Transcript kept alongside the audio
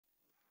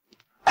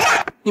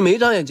你没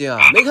长眼睛啊？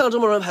没看到这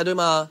么多人排队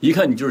吗？一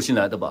看你就是新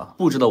来的吧？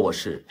不知道我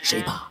是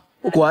谁吧？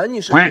我管你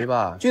是谁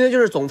吧，今天就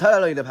是总裁来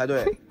了也得排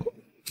队。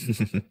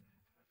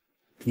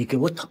你给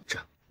我等着！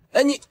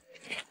哎，你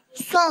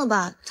算了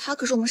吧，他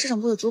可是我们市场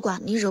部的主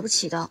管，你惹不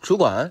起的。主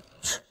管，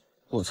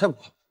我才不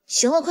怕。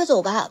行了，快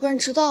走吧，不然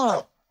迟到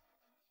了。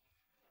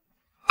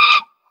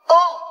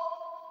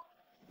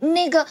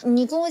那个，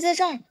你工位在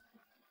这儿。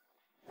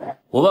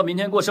我爸明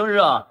天过生日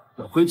啊，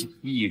要规矩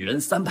1人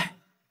300，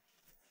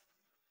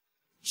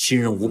新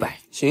人500。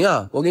行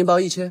啊，我给你包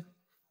1000。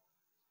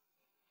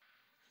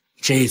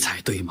这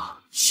才对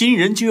嘛，新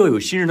人就要有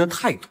新人的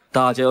态度，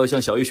大家要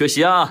向小鱼学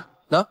习啊！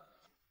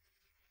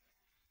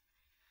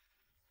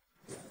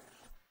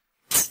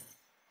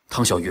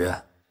汤小鱼，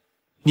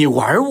你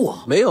玩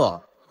我？没有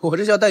啊，我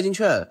这叫代金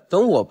券，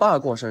等我爸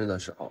过生日的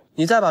时候，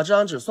你再把这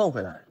张纸送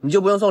回来，你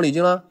就不用送礼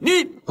金了。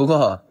不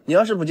过你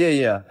要是不介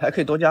意，还可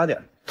以多加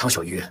点。汤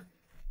小鱼，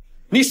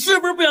你是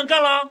不是不想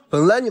干了？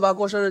本来你爸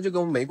过生日就跟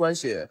我们没关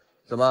系，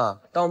怎么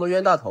当我们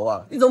冤大头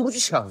啊？你怎么不去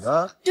抢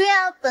呢？对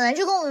啊，本来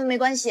就跟我们没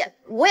关系，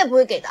我也不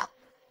会给的。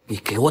你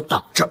给我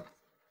等着！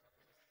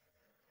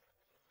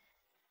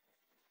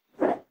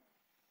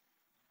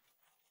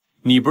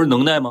你不是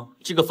能耐吗？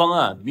这个方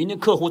案明天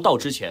客户到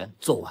之前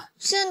做完。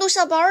现在都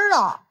下班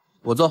了。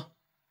我做。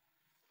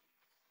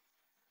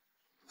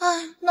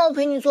哎，那我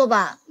陪你做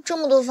吧。这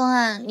么多方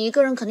案，你一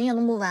个人肯定也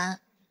弄不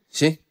完。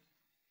行。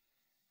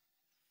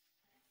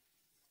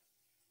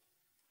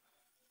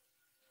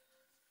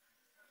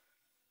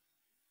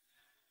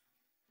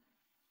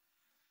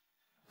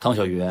汤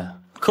小鱼，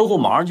客户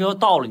马上就要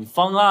到了，你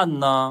方案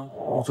呢？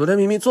我昨天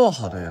明明做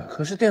好的呀，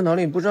可是电脑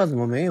里不知道怎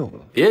么没有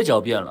了。别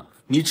狡辩了，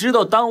你知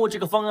道耽误这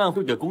个方案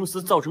会给公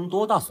司造成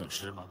多大损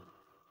失吗？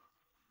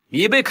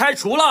你被开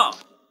除了。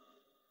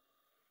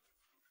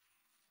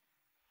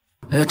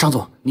哎，张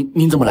总，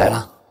您怎么来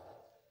了？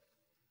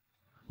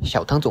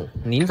小汤总，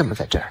您怎么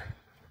在这儿？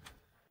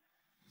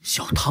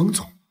小汤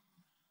总，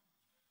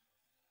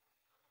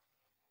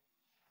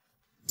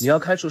你要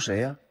开除谁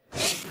呀？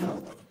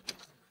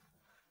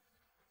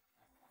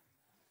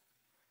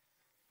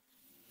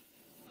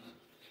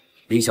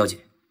林小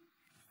姐。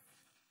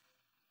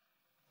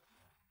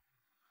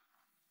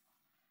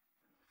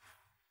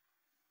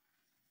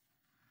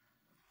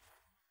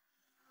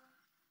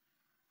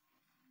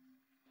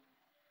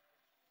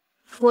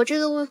我这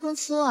个未婚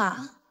夫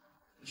啊，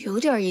有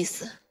点意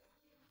思。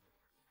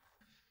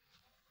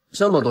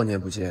这么多年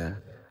不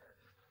见，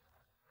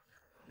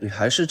你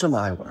还是这么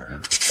爱玩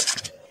啊？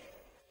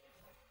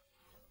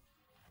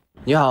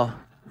你好，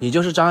你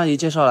就是张阿姨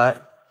介绍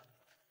来。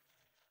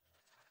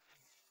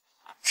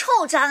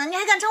臭渣男，你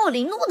还敢找我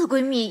林诺的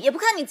闺蜜，也不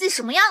看你自己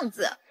什么样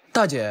子。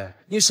大姐，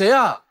你谁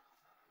啊？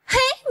嘿，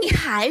你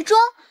还装？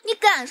你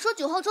敢说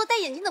9号桌戴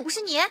眼镜的不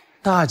是你？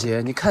大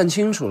姐，你看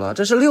清楚了，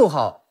这是6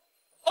号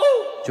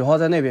，9号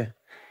在那边。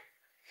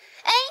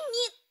哎，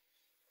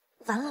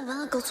你完了完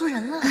了，搞错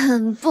人了。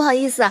不好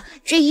意思啊，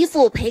这衣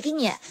服我赔给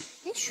你。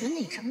你选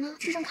哪张呢？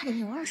这张卡里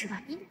面有20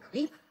万，应该可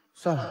以吧？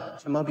算了，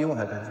这猫比我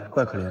还干净，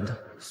怪可怜的。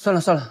算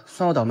了算了，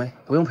算我倒霉，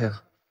不用赔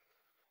了。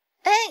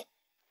哎。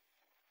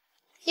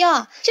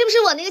哟，这不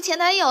是我那个前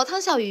男友汤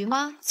小鱼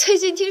吗？最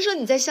近听说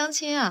你在相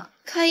亲啊，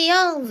看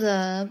样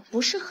子不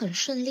是很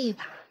顺利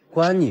吧？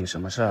关你什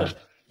么事儿？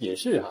也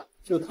是啊，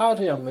就他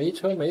这样没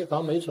车没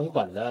房没存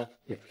款的，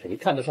有谁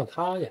看得上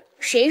他呀？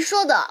谁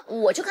说的？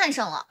我就看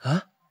上了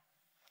啊！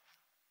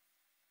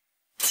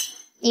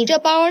你这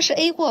包是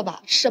A 货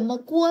吧？什么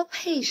锅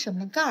配什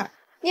么盖儿，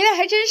你俩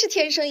还真是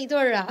天生一对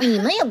儿啊！你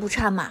们也不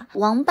差嘛，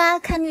王八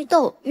看绿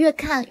豆，越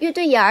看越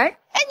对眼儿。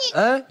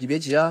你别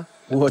急啊，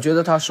我觉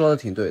得他说的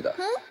挺对的。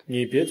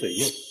你别嘴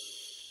硬。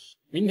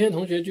明天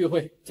同学聚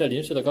会在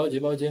林氏的高级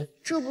包间，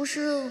这不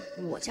是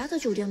我家的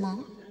酒店吗？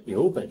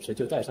有本事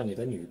就带上你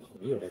的女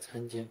朋友来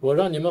参加，我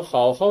让你们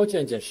好好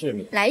见见世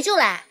面。来就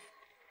来。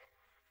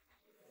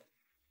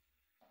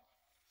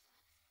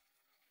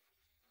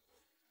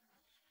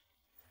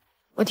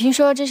我听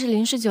说这是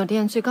林氏酒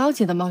店最高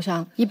级的包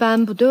厢，一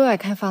般不对外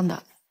开放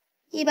的。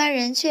一般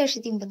人确实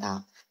订不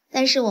到，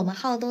但是我们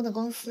浩东的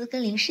公司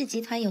跟林氏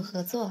集团有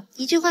合作，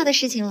一句话的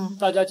事情了。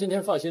大家今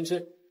天放心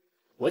吃，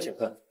我请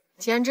客。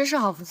既然真是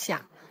好福气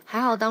啊，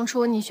还好当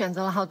初你选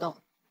择了浩东。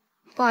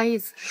不好意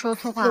思，说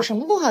错话了。有什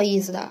么不好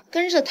意思的？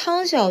跟着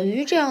汤小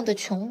鱼这样的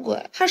穷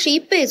鬼，他是一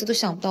辈子都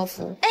享不到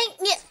福。哎，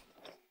你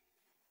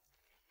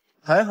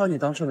还好你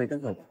当初没跟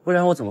着我，不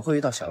然我怎么会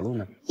遇到小鹿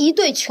呢？一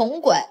对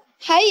穷鬼，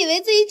还以为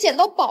自己捡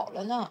到宝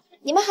了呢。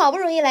你们好不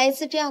容易来一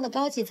次这样的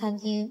高级餐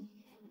厅，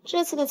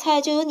这次的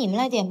菜就由你们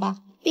来点吧。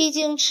毕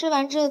竟吃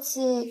完这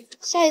次，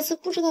下一次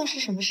不知道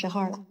是什么时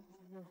候了。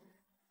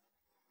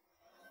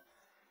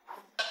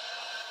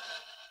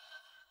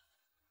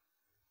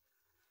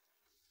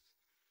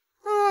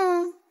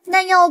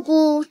那要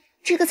不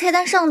这个菜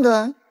单上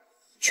的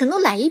全都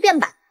来一遍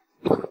吧？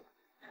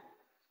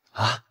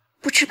啊？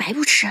不吃白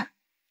不吃。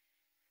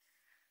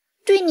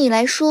对你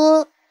来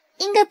说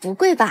应该不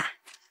贵吧？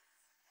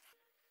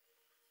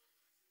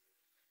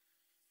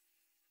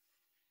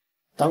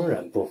当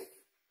然不。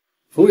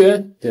服务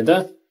员，点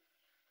单。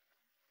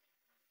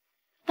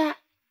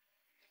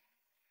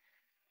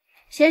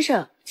先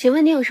生，请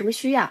问您有什么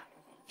需要？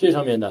这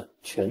上面的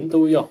全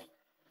都要。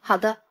好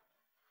的。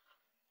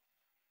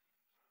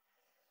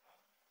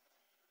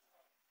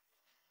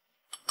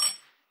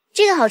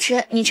这个好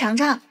吃，你尝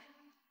尝。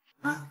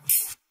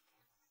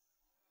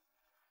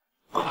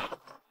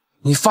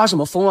你发什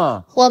么疯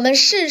啊？我们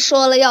是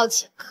说了要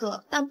请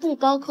客，但不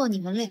包括你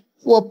们俩。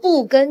我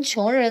不跟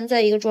穷人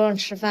在一个桌上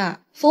吃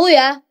饭。服务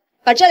员，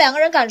把这2个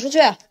人赶出去。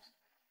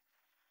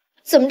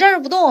怎么站着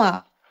不动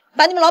啊？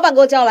把你们老板给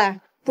我叫来。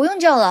不用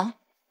叫了，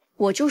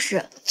我就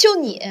是。就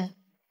你。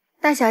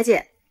大小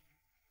姐。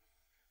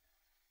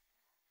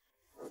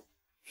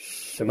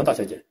什么大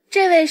小姐？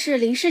这位是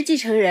林氏继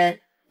承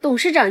人，董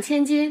事长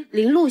千金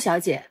林露小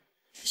姐。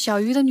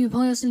小鱼的女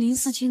朋友是林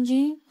氏千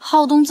金，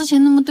浩东之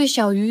前那么对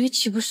小鱼，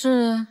岂不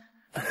是？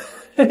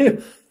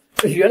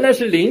原来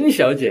是林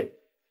小姐。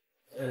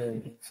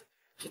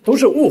都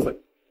是误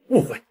会，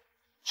误会。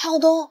浩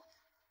东，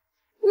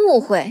误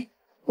会？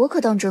我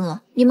可当真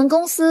了。你们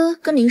公司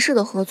跟林氏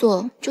的合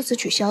作就此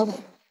取消吧。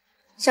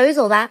小鱼，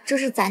走吧，这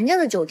是咱家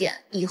的酒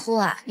店，以后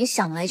啊，你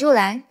想来就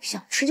来，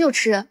想吃就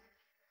吃。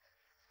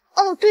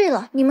哦，对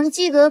了，你们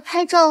记得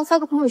拍照发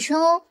个朋友圈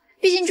哦。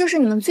毕竟这是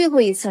你们最后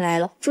一次来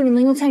了，祝你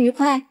们用餐愉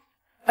快。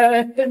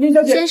林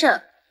小姐，先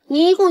生，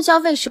您一共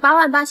消费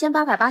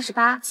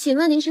188888，请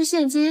问您是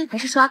现金还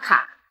是刷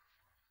卡？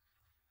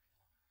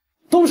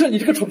都是你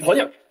这个蠢婆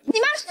娘！你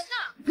骂谁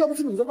呢？要不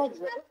是你的猫主。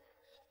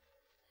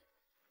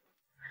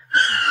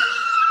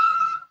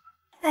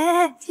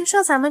听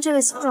说咱们这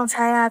个新总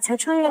裁呀，才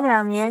创业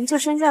2年就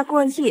身价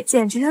过亿，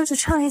简直就是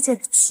创业界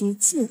的奇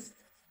迹。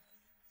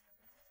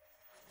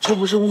这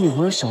不是我女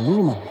朋友小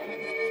鹿吗？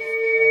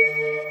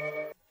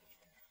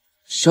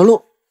小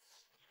鹿，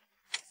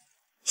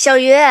小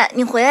鱼，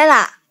你回来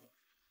啦。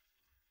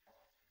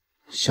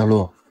小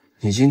鹿，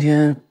你今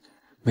天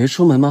没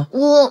出门吗？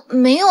我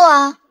没有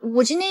啊，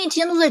我今天一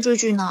天都在追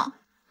剧呢。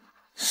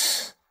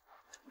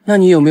那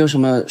你有没有什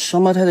么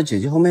双胞胎的姐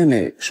姐或妹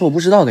妹是我不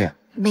知道的呀？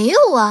没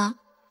有啊。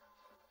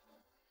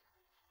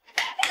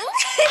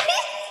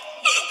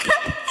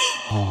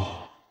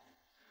哦，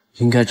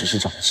应该只是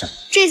长得像。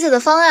这次的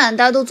方案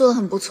大家都做得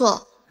很不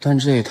错，但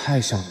这也太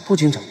像了，不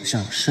仅长得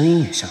像，声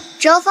音也像。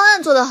只要方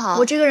案做得好，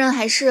我这个人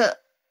还是……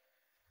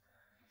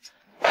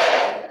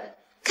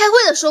开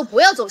会的时候不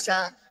要走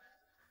神。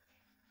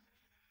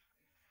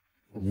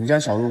我们家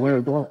小鹿味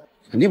儿多了，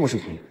肯定不是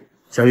朋友。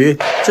小鱼，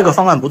这个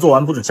方案不做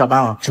完不准下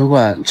班啊！主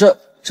管，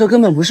这根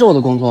本不是我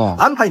的工作啊！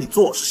安排你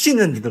做是信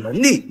任你的能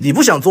力，你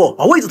不想做，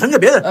把位子腾给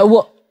别人。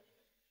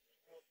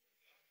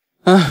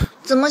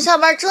怎么下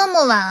班这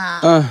么晚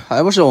啊？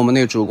还不是我们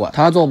那主管，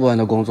他做不完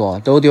的工作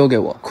都丢给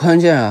我，关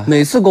键啊，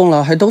每次功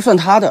劳还都算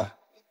他的。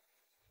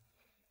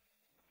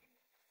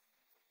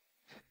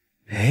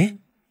哎，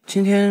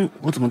今天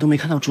我怎么都没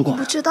看到主管？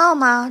不知道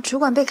吗？主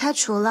管被开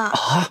除了。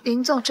啊！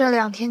林总这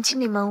2天清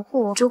理门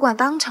户，主管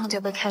当场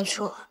就被开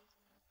除了。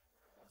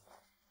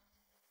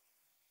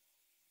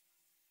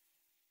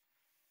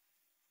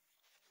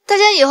大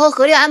家以后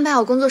合理安排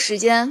好工作时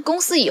间，公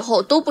司以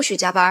后都不许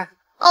加班。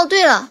哦，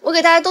对了，我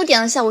给大家都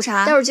点了下午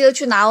茶，待会儿记得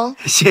去拿哦。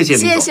谢谢林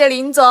总。谢谢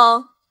林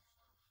总。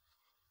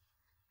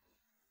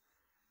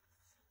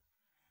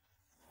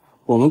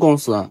我们公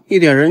司啊，一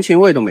点人情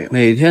味都没有，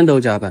每天都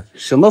加班，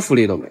什么福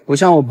利都没有，不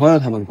像我朋友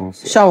他们公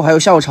司，下午还有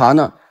下午茶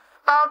呢。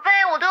宝贝，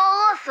我都要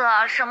饿死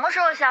了，什么时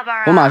候下班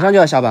啊？我马上就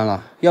要下班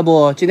了，要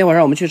不今天晚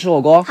上我们去吃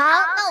火锅？好，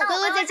那我乖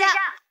乖在家。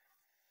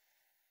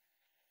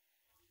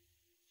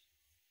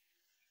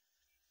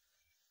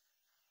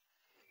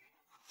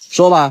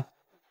说吧，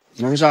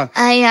怎么回事？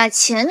哎呀，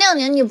前2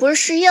年你不是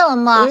失业了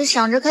吗？我就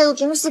想着开个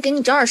公司给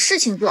你找点事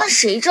情做，那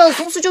谁知道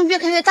公司就越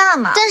开越大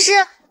嘛。但是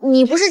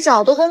你不是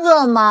找到工作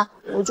了吗？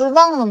我就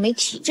忘了没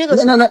提这个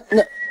事。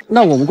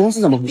那我们公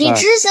司怎么回事？你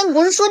之前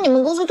不是说你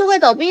们公司都快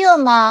倒闭了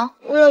吗？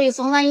为了以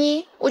防万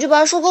一，我就把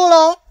它收购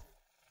喽。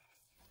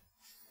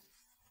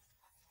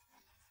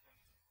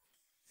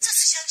这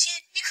次相亲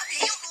你可别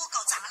又给我搞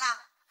砸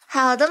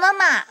了。好的，妈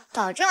妈，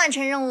保证完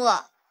成任务。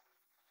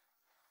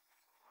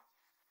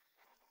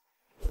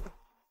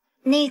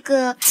那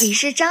个，你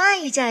是张阿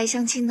姨家来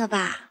相亲的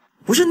吧？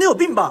不是你有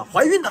病吧？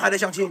怀孕了还来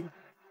相亲？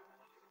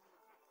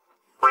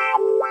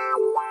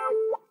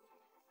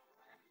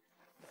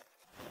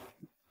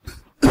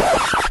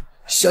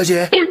小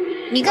姐，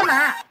你干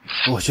嘛？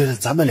我觉得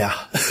咱们俩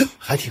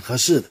还挺合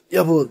适的，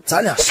要不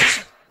咱俩试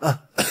试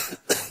啊？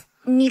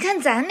你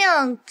看咱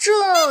俩这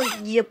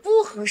也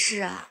不合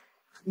适啊。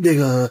那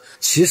个，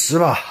其实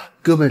吧，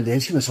哥们年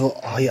轻的时候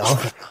熬夜熬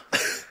狠了，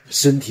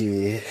身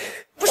体……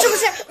不是，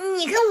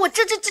你看我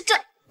这……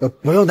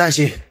不用担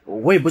心，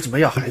我也不怎么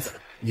要孩子，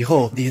以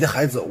后你的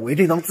孩子我一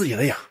定当自己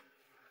的养。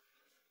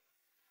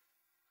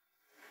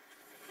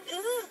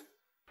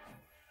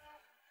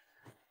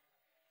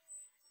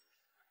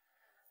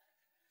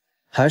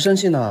还生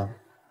气呢？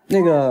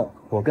那个，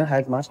我跟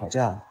孩子妈吵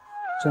架，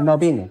正闹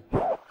病呢。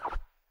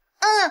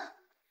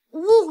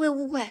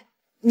误会。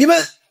你们，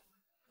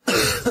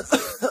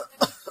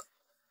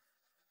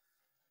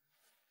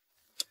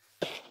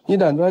你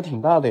胆子还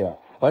挺大的呀，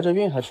怀着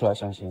孕还出来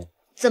相亲。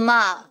怎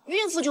么，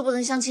孕妇就不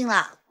能相亲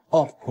了？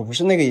哦，我不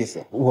是那个意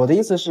思，我的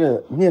意思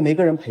是你也没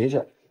个人陪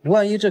着，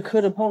万一这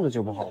磕着碰着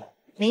就不好了。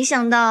没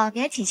想到你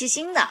还挺细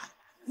心的。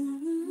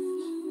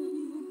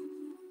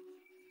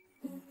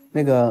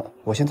那个，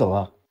我先走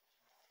了。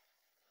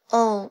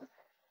哦，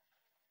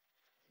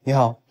你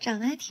好，长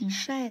得还挺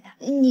帅的。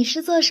你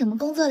是做什么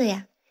工作的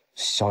呀？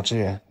小职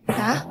员。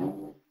啊？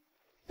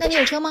那你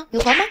有车吗？有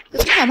房吗？有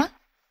存款吗？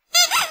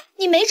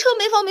你没车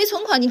没房没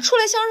存款，你出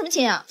来相什么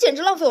亲啊？简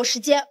直浪费我时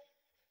间。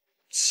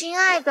亲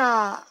爱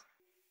的。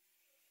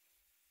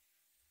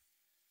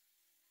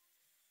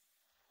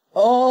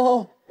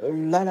哦，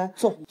来来，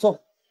坐。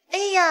哎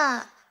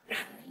呀，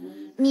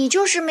你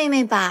就是妹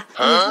妹吧？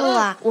以后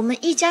啊，我们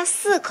一家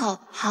4口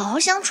好好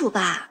相处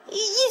吧。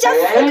一家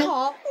4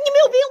口？你没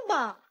有病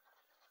吧？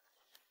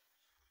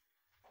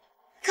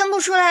看不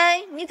出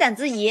来你胆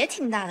子也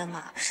挺大的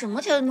嘛，什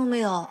么条件都没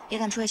有也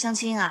敢出来相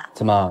亲啊？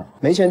怎么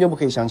没钱就不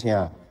可以相亲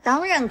啊？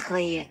当然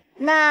可以。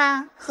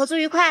那合作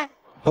愉快。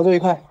合作愉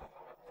快。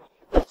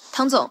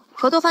唐总，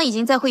合作方已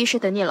经在会议室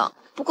等你了。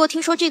不过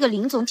听说这个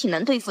林总挺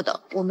难对付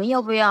的，我们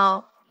要不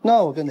要？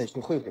那我更得去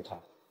会会他。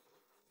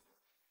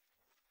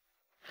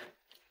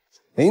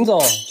林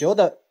总，久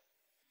等。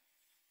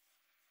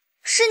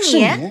是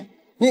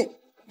你，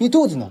你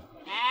肚子呢？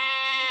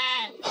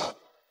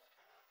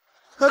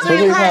合作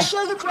愉快。